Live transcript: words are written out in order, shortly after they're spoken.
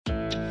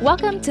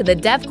Welcome to the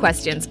Dev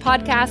Questions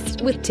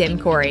podcast with Tim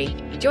Corey.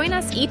 Join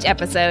us each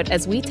episode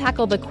as we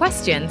tackle the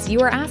questions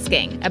you are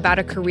asking about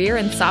a career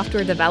in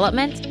software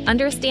development,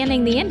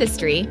 understanding the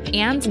industry,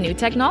 and new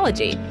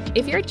technology.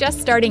 If you're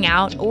just starting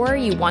out or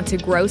you want to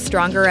grow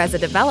stronger as a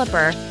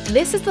developer,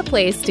 this is the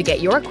place to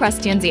get your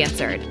questions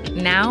answered.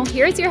 Now,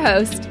 here's your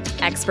host,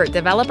 expert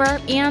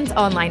developer and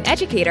online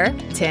educator,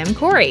 Tim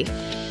Corey.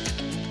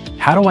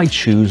 How do I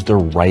choose the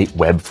right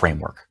web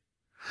framework?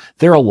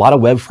 There are a lot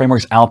of web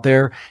frameworks out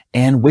there,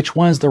 and which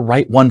one is the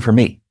right one for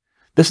me?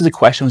 This is a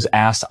question that was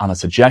asked on a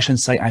suggestion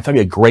site, and I thought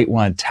it'd be a great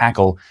one to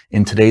tackle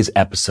in today's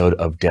episode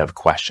of Dev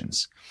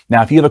Questions.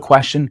 Now, if you have a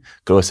question,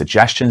 go to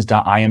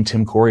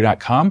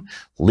suggestions.imtimcorey.com,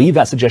 leave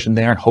that suggestion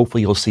there, and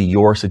hopefully you'll see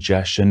your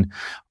suggestion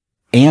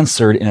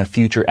answered in a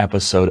future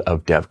episode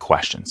of Dev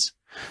Questions.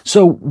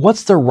 So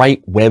what's the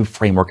right web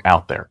framework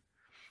out there?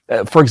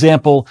 For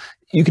example,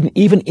 you can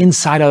even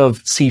inside of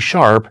C#,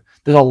 there's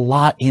a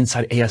lot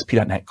inside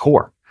ASP.NET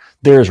Core.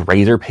 There's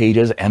Razor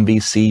Pages,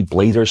 MVC,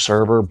 Blazor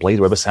Server,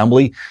 Blazor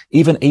WebAssembly,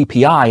 even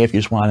API if you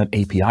just want an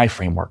API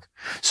framework.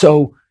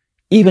 So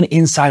even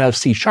inside of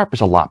C#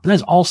 there's a lot, but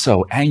there's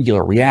also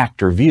Angular,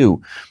 React, or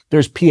Vue.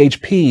 There's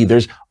PHP.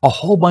 There's a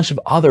whole bunch of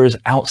others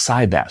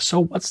outside that.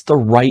 So what's the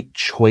right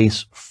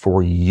choice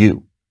for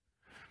you?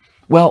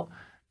 Well,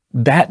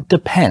 that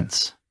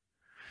depends.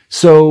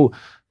 So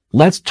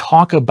let's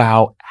talk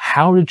about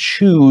how to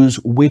choose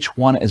which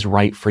one is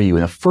right for you.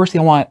 And the first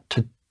thing I want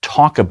to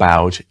talk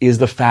about is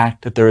the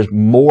fact that there is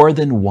more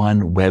than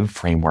one web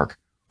framework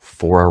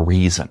for a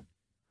reason.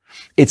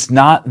 It's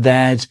not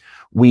that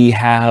we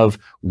have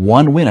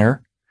one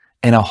winner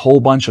and a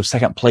whole bunch of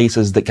second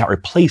places that got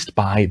replaced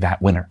by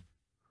that winner.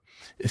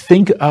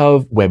 Think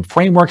of web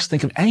frameworks,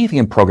 think of anything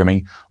in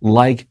programming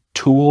like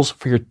tools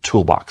for your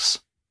toolbox.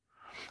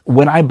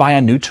 When I buy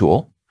a new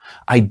tool,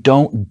 I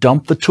don't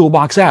dump the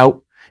toolbox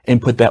out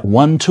and put that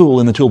one tool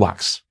in the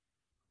toolbox.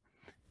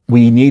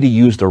 We need to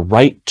use the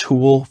right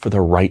tool for the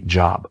right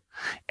job.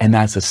 And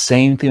that's the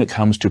same thing that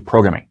comes to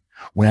programming.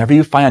 Whenever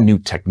you find a new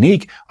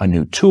technique, a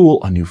new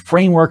tool, a new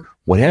framework,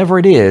 whatever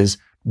it is,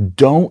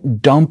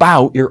 don't dump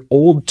out your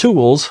old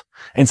tools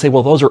and say,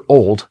 well, those are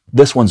old.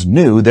 This one's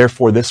new.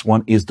 Therefore, this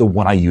one is the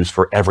one I use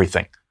for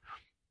everything.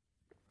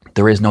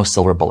 There is no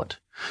silver bullet.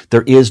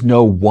 There is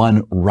no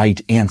one right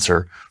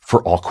answer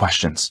for all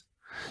questions.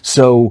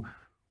 So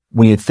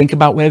when you think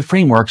about web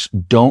frameworks,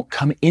 don't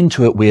come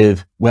into it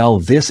with, well,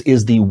 this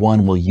is the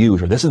one we'll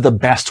use, or this is the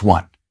best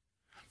one.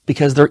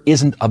 Because there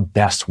isn't a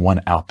best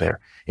one out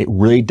there. It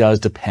really does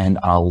depend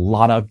on a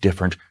lot of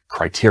different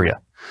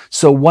criteria.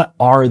 So what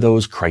are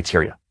those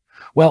criteria?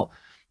 Well,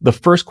 the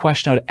first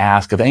question I would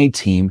ask of any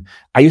team,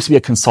 I used to be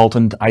a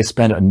consultant. I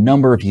spent a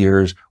number of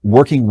years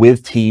working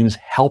with teams,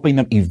 helping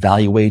them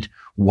evaluate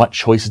what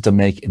choices to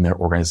make in their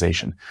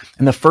organization.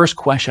 And the first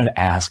question I'd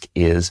ask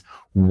is,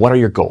 what are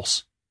your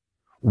goals?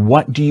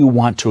 What do you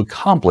want to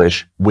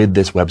accomplish with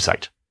this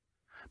website?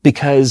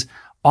 Because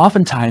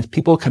oftentimes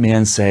people come in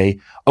and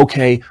say,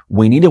 okay,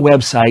 we need a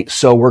website,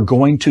 so we're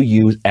going to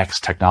use X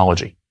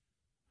technology.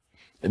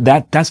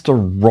 That's the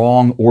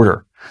wrong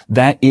order.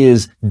 That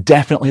is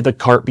definitely the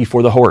cart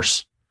before the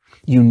horse.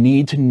 You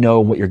need to know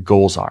what your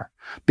goals are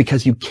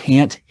because you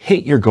can't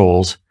hit your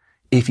goals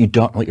if you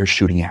don't know what you're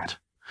shooting at.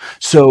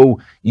 So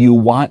you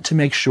want to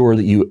make sure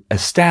that you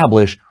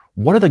establish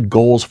what are the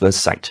goals for this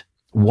site?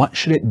 What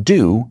should it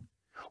do?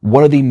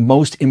 What are the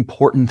most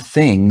important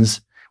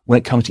things when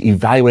it comes to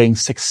evaluating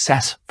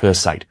success for the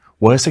site?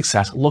 What does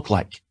success look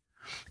like?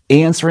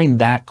 Answering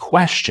that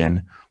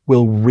question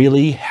will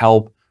really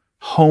help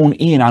hone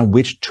in on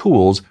which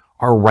tools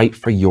are right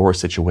for your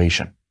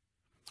situation.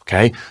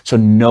 Okay? So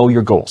know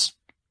your goals.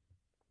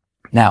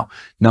 Now,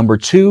 number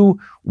 2,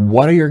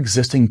 what are your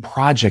existing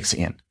projects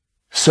in?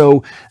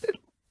 So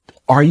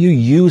are you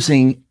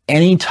using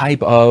any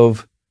type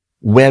of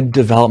web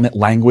development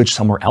language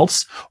somewhere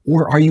else,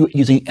 or are you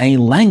using any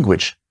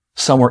language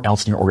somewhere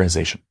else in your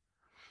organization?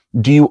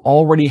 Do you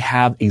already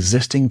have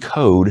existing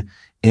code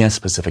in a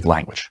specific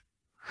language?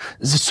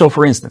 So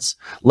for instance,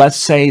 let's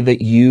say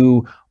that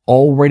you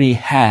already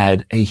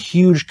had a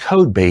huge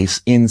code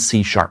base in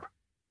C#.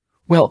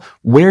 Well,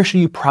 where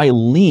should you probably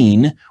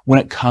lean when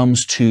it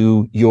comes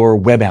to your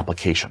web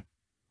application?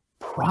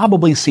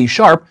 Probably C#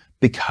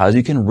 because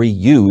you can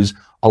reuse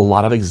a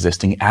lot of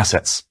existing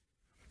assets.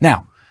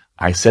 Now,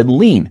 I said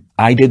lean.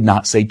 I did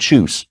not say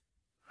choose.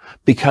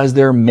 Because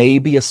there may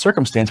be a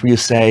circumstance where you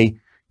say,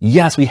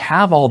 yes, we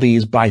have all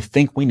these, but I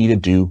think we need to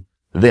do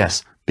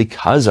this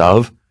because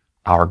of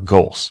our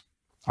goals.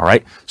 All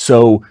right.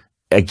 So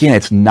again,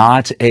 it's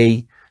not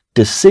a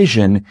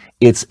decision.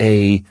 It's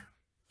a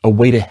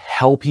way to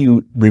help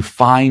you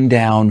refine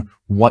down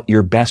what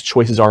your best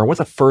choices are, what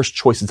the first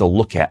choices to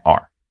look at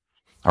are.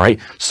 All right.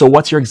 So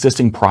what's your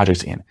existing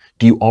projects in?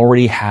 Do you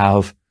already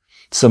have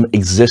some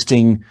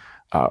existing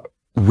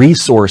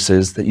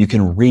resources that you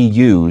can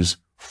reuse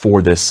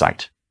for this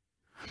site?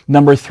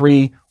 Number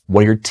 3,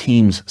 what are your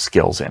team's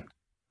skills in?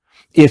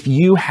 If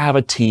you have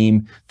a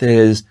team that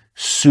is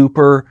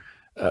super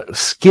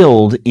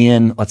skilled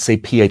in, let's say,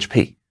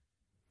 PHP,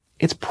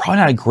 it's probably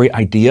not a great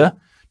idea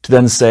to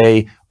then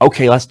say,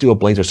 okay, let's do a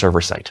Blazor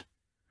server site,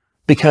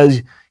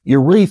 because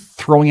you're really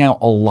throwing out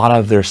a lot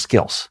of their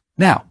skills.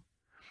 Now,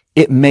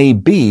 it may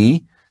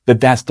be that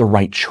that's the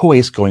right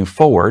choice going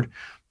forward,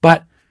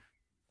 but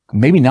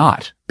maybe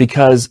not,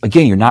 because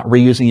again, you're not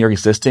reusing your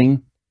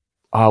existing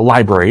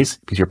libraries,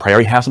 because you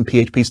probably have some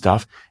PHP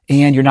stuff,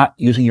 and you're not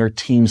using your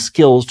team's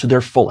skills to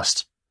their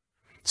fullest.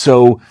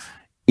 So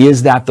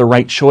is that the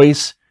right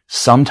choice?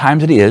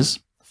 Sometimes it is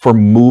for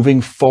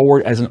moving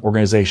forward as an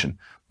organization,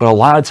 but a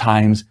lot of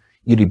times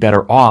you'd be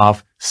better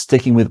off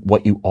sticking with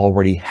what you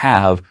already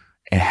have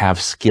and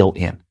have skill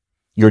in.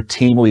 Your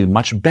team will be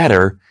much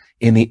better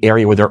in the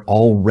area where they're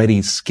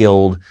already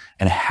skilled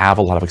and have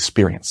a lot of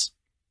experience.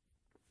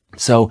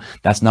 So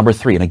that's number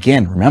 3. And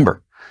again,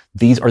 remember,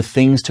 these are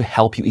things to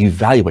help you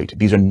evaluate.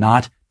 These are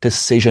not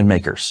decision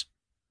makers.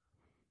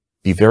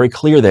 Be very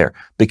clear there,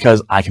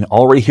 because I can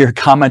already hear a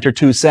comment or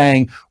two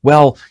saying,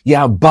 well,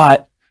 yeah,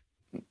 but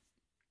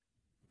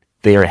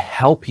they are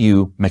help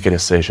you make a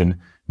decision,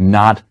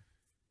 not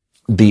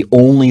the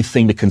only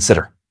thing to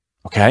consider.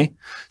 Okay?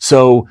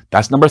 So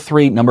that's number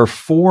 3. Number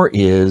 4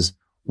 is,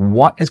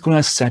 what is going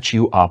to set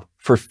you up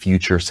for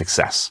future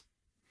success?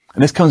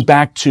 And this comes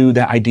back to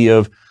that idea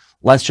of,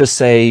 let's just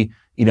say,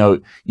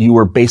 you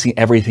were basing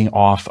everything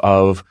off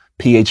of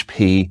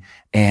PHP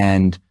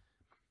and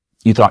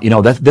you thought,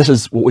 this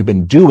is what we've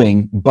been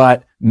doing,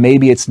 but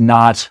maybe it's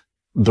not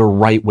the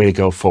right way to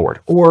go forward.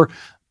 Or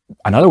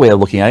another way of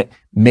looking at it,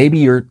 maybe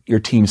your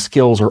team's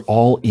skills are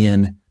all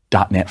in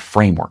 .NET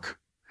Framework,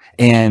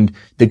 and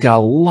they've got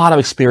a lot of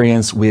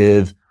experience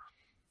with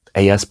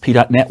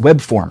ASP.NET Web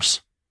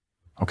Forms.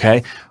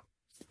 Okay?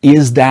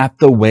 Is that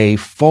the way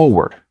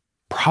forward?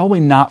 Probably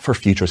not for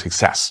future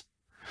success.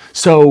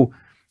 So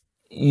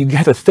you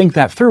have to think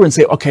that through and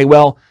say, okay,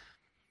 well,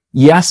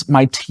 yes,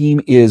 my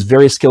team is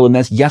very skilled in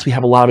this. Yes, we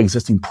have a lot of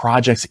existing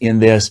projects in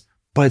this,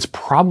 but it's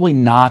probably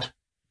not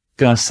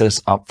going to set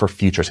us up for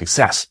future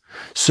success.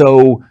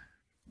 So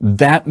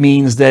that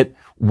means that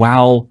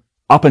while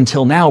up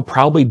until now,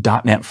 probably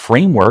 .NET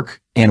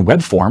Framework and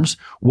Web Forms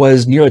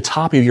was near the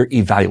top of your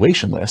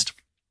evaluation list,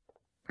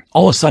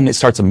 all of a sudden it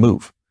starts to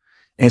move.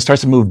 And it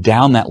starts to move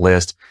down that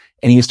list,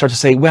 and you start to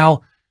say,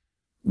 well,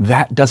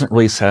 that doesn't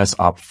really set us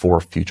up for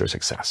future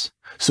success.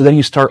 So then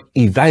you start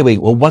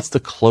evaluating, well, what's the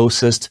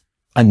closest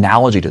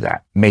analogy to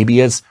that? Maybe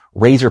it's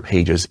Razor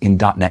Pages in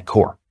 .NET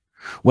Core.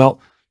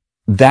 Well,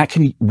 that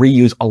can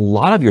reuse a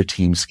lot of your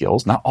team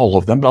skills, not all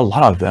of them, but a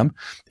lot of them.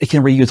 It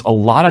can reuse a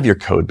lot of your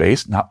code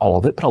base, not all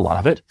of it, but a lot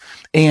of it.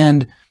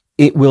 And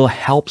it will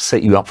help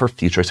set you up for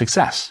future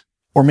success.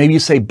 Or maybe you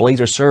say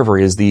Blazor Server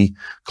is the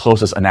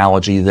closest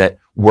analogy that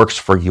works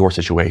for your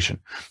situation.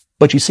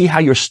 But you see how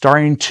you're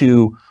starting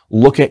to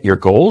look at your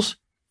goals,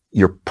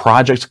 your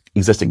project's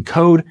existing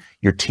code,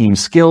 your team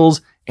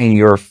skills, and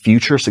your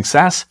future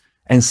success,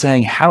 and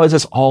saying, how does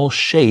this all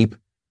shape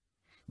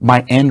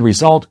my end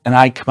result? And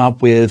I come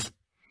up with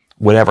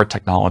whatever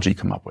technology you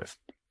come up with.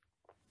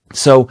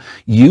 So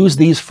use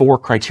these 4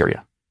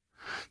 criteria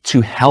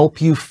to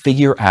help you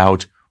figure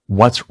out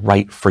what's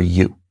right for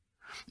you.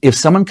 If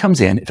someone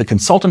comes in, if a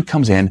consultant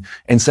comes in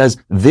and says,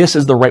 this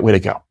is the right way to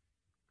go,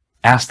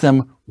 ask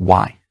them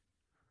why.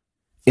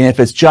 And if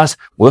it's just,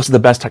 well, this is the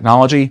best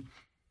technology,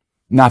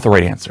 not the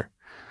right answer.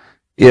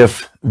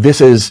 If this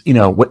is,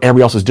 what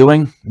everybody else is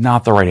doing,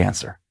 not the right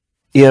answer.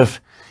 If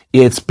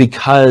it's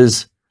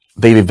because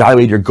they've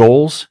evaluated your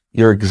goals,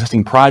 your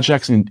existing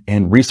projects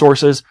and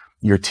resources,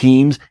 your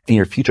teams, and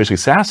your future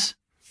success,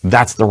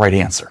 that's the right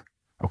answer.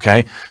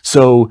 Okay?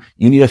 So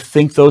you need to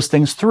think those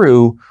things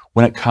through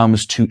when it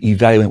comes to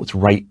evaluating what's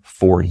right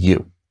for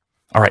you.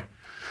 All right.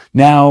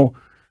 Now,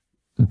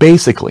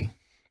 basically,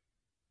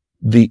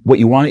 what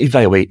you want to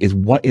evaluate is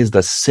what is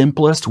the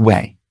simplest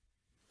way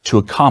to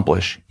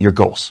accomplish your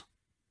goals.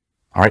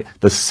 All right.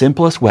 The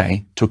simplest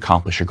way to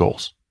accomplish your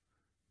goals.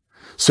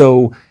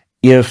 So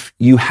if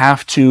you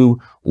have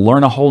to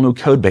learn a whole new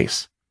code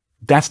base,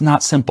 that's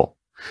not simple.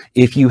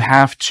 If you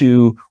have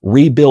to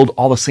rebuild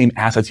all the same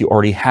assets you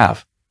already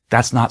have,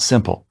 that's not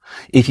simple.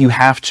 If you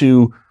have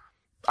to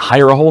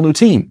hire a whole new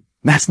team,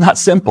 that's not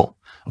simple.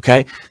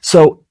 Okay.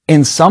 So,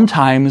 and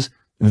sometimes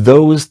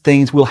those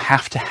things will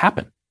have to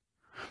happen.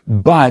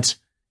 But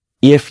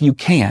if you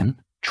can,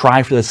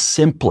 try for the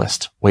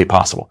simplest way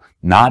possible.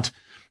 Not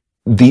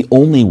the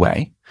only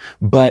way,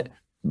 but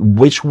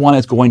which one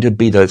is going to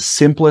be the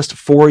simplest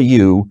for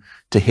you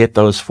to hit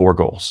those 4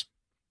 goals.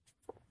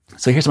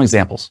 So here's some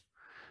examples.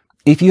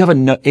 If you have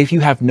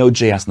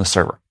Node.js in the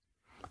server,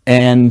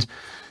 and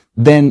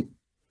then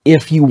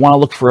if you want to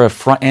look for a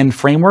front-end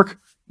framework,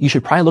 you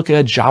should probably look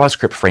at a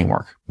JavaScript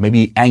framework,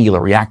 maybe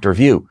Angular, React, or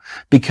Vue,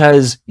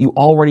 because you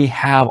already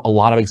have a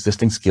lot of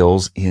existing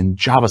skills in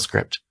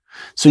JavaScript.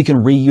 So you can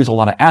reuse a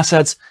lot of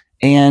assets,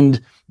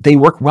 and they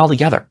work well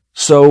together.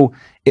 So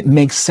it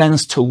makes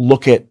sense to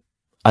look at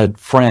a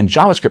front-end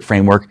JavaScript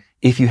framework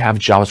if you have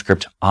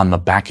JavaScript on the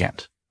back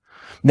end.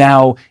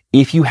 Now,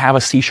 if you have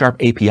a C#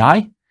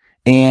 API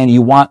and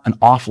you want an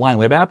offline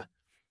web app,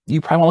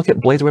 you probably want to look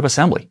at Blazor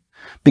WebAssembly,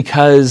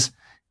 because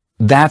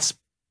that's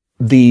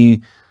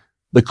the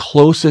the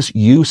closest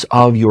use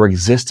of your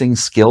existing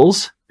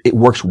skills. It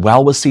works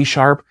well with C#,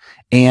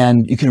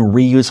 and you can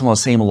reuse some of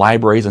the same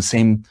libraries and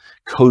same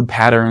code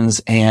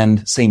patterns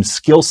and same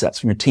skill sets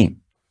from your team.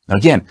 Now,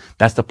 again,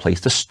 that's the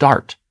place to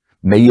start.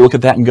 Maybe you look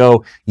at that and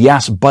go,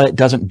 yes, but it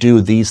doesn't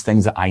do these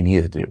things that I need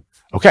it to do.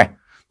 Okay,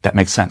 that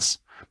makes sense.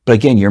 But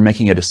again, you're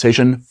making a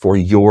decision for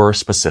your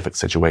specific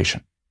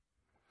situation.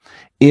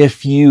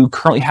 If you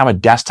currently have a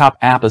desktop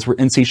app that's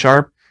written in C#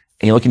 and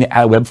you're looking to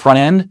add a web front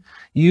end,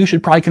 you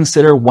should probably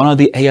consider one of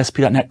the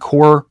ASP.NET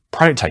Core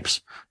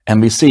prototypes.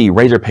 MVC,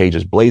 Razor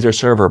Pages, Blazor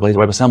Server, Blazor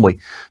WebAssembly.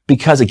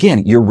 Because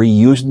again, you're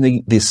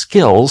reusing the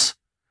skills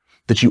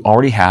that you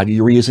already have.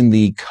 You're reusing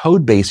the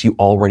code base you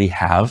already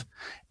have.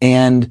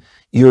 And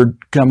you're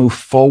going to move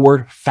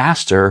forward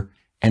faster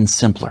and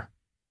simpler.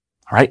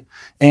 All right.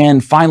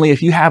 And finally,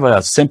 if you have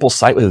a simple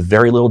site with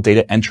very little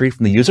data entry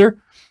from the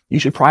user, you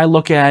should probably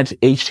look at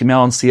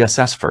HTML and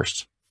CSS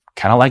first,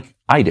 kind of like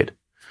I did.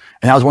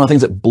 And that was one of the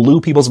things that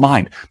blew people's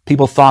mind.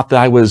 People thought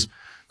that I was,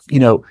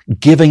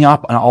 giving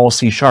up on all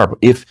C#.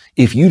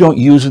 If you don't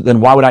use it, then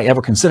why would I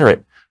ever consider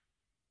it?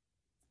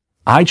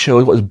 I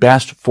chose what was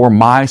best for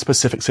my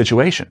specific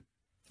situation.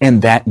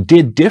 And that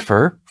did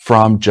differ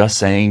from just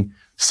saying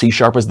C#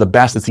 is the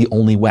best. It's the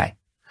only way.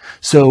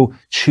 So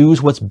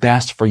choose what's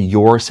best for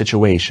your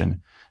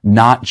situation,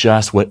 not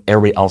just what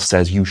everybody else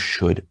says you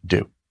should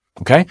do.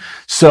 Okay.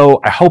 So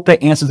I hope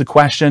that answers the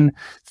question.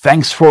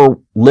 Thanks for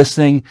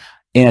listening.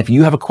 And if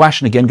you have a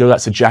question, again, go to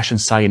that suggestion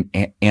site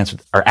and answer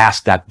or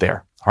ask that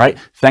there. All right.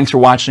 Thanks for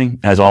watching.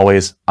 As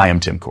always, I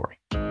am Tim Corey.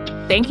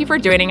 Thank you for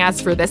joining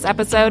us for this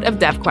episode of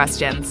Dev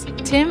Questions.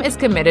 Tim is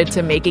committed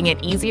to making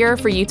it easier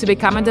for you to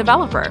become a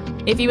developer.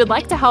 If you would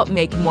like to help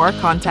make more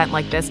content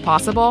like this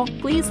possible,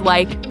 please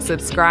like,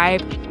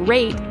 subscribe,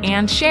 rate,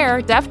 and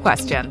share Dev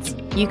Questions.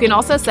 You can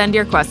also send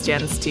your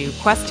questions to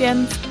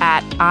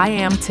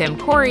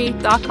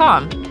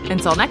questions@IamTimCorey.com.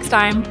 Until next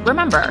time,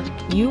 remember,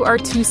 you are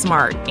too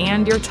smart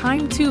and your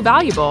time too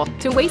valuable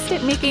to waste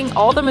it making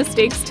all the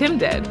mistakes Tim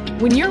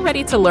did. When you're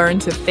ready to learn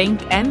to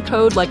think and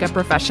code like a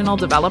professional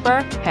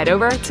developer, head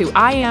over to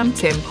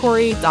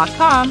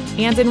IamTimCorey.com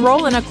and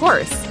enroll in a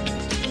course.